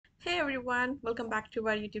everyone, welcome back to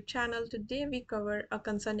our YouTube channel. Today we cover a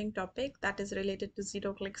concerning topic that is related to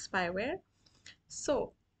zero-click spyware.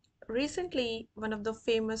 So, recently one of the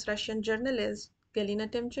famous Russian journalists,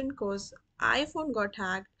 Galina Timchenko's iPhone got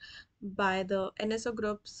hacked by the NSO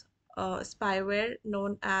Group's spyware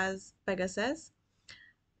known as Pegasus.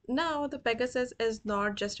 Now, the Pegasus is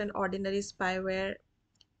not just an ordinary spyware.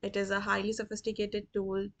 It is a highly sophisticated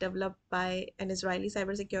tool developed by an Israeli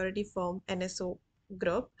cybersecurity firm, NSO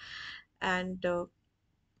Group, and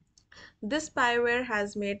this spyware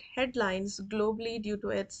has made headlines globally due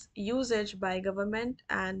to its usage by government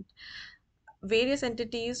and various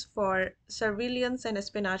entities for surveillance and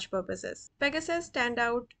espionage purposes. Pegasus stand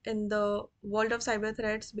out in the world of cyber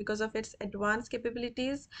threats because of its advanced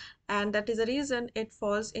capabilities, and that is the reason it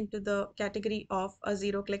falls into the category of a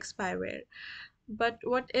zero-click spyware. But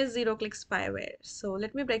what is zero-click spyware? So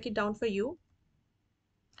let me break it down for you.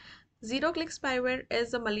 Zero-click spyware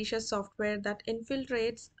is a malicious software that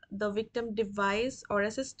infiltrates the victim device or a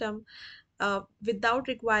system without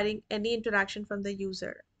requiring any interaction from the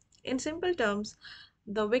user. In simple terms,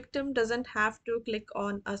 the victim doesn't have to click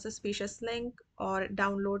on a suspicious link or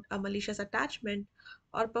download a malicious attachment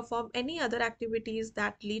or perform any other activities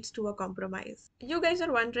that leads to a compromise. You guys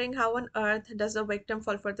are wondering how on earth does the victim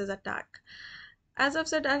fall for this attack? As I've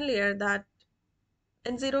said earlier, that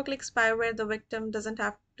in zero-click spyware, the victim doesn't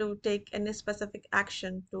have to take any specific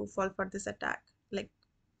action to fall for this attack. Like,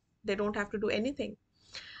 they don't have to do anything.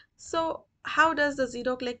 So how does the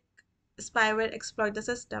zero-click spyware exploit the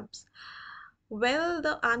systems? Well,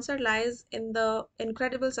 the answer lies in the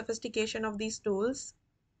incredible sophistication of these tools.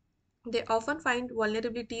 They often find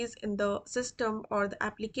vulnerabilities in the system or the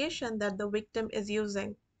application that the victim is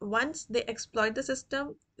using. Once they exploit the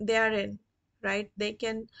system, they are in, right?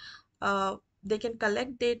 Uh, they can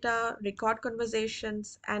collect data, record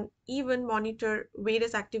conversations, and even monitor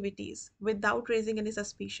various activities without raising any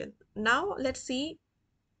suspicion. Now let's see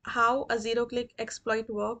how a zero-click exploit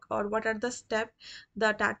work, or what are the steps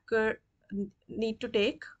the attacker need to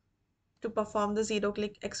take to perform the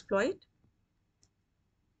zero-click exploit.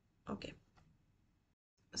 Okay,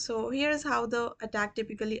 so here's how the attack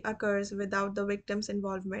typically occurs without the victim's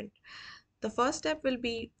involvement. The first step will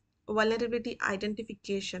be vulnerability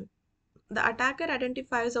identification. The attacker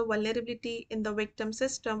identifies a vulnerability in the victim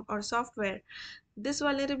system or software. This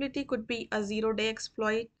vulnerability could be a zero-day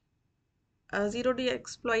exploit. A zero-day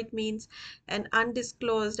exploit means an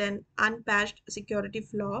undisclosed and unpatched security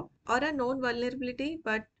flaw, or a known vulnerability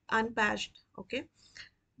but unpatched. Okay.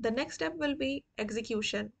 The next step will be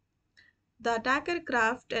execution. The attacker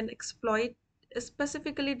craft an exploit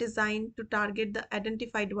specifically designed to target the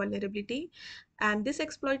identified vulnerability, and this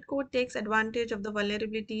exploit code takes advantage of the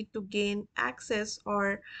vulnerability to gain access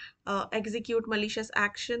or execute malicious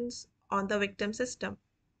actions on the victim system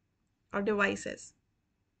or devices.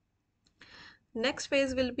 Next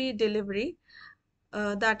phase will be delivery.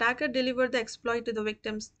 The attacker delivered the exploit to the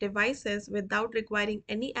victim's devices without requiring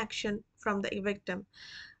any action from the victim.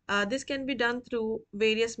 This can be done through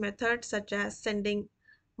various methods, such as sending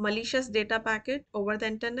malicious data packet over the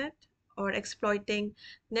internet, or exploiting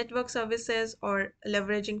network services, or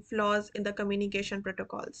leveraging flaws in the communication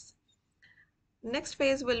protocols. Next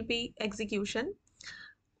phase will be execution.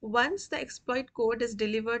 Once the exploit code is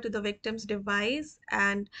delivered to the victim's device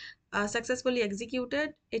and successfully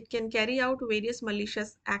executed, it can carry out various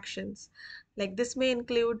malicious actions. Like, this may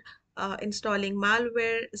include installing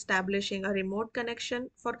malware, establishing a remote connection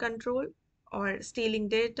for control, or stealing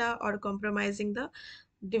data, or compromising the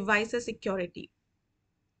device's security.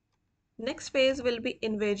 Next phase will be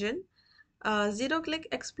invasion. Zero-click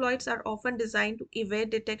exploits are often designed to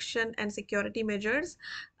evade detection and security measures.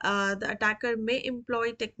 The attacker may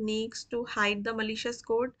employ techniques to hide the malicious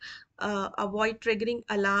code, avoid triggering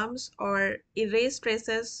alarms, or erase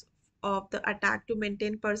traces of the attack to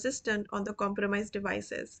maintain persistence on the compromised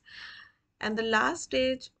devices. And the last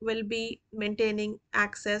stage will be maintaining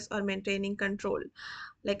access or maintaining control.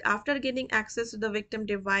 Like, after gaining access to the victim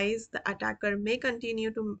device, the attacker may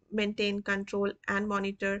continue to maintain control and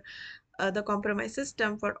monitor the compromised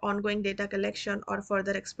system for ongoing data collection or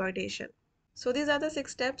further exploitation. So these are the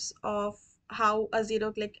 6 steps of how a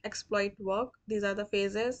zero-click exploit work. These are the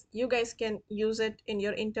phases. You guys can use it in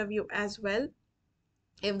your interview as well.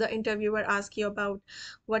 If the interviewer asks you about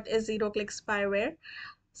what is zero-click spyware,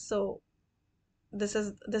 so this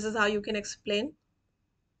is how you can explain.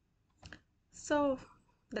 So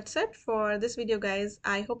that's it for this video, guys.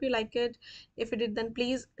 I hope you like it. If you did, then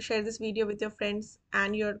please share this video with your friends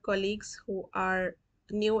and your colleagues who are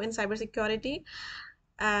new in cybersecurity.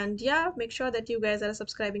 And yeah, make sure that you guys are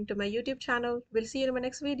subscribing to my YouTube channel. We'll see you in my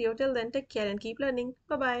next video. Till then, take care and keep learning.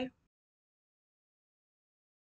 Bye bye.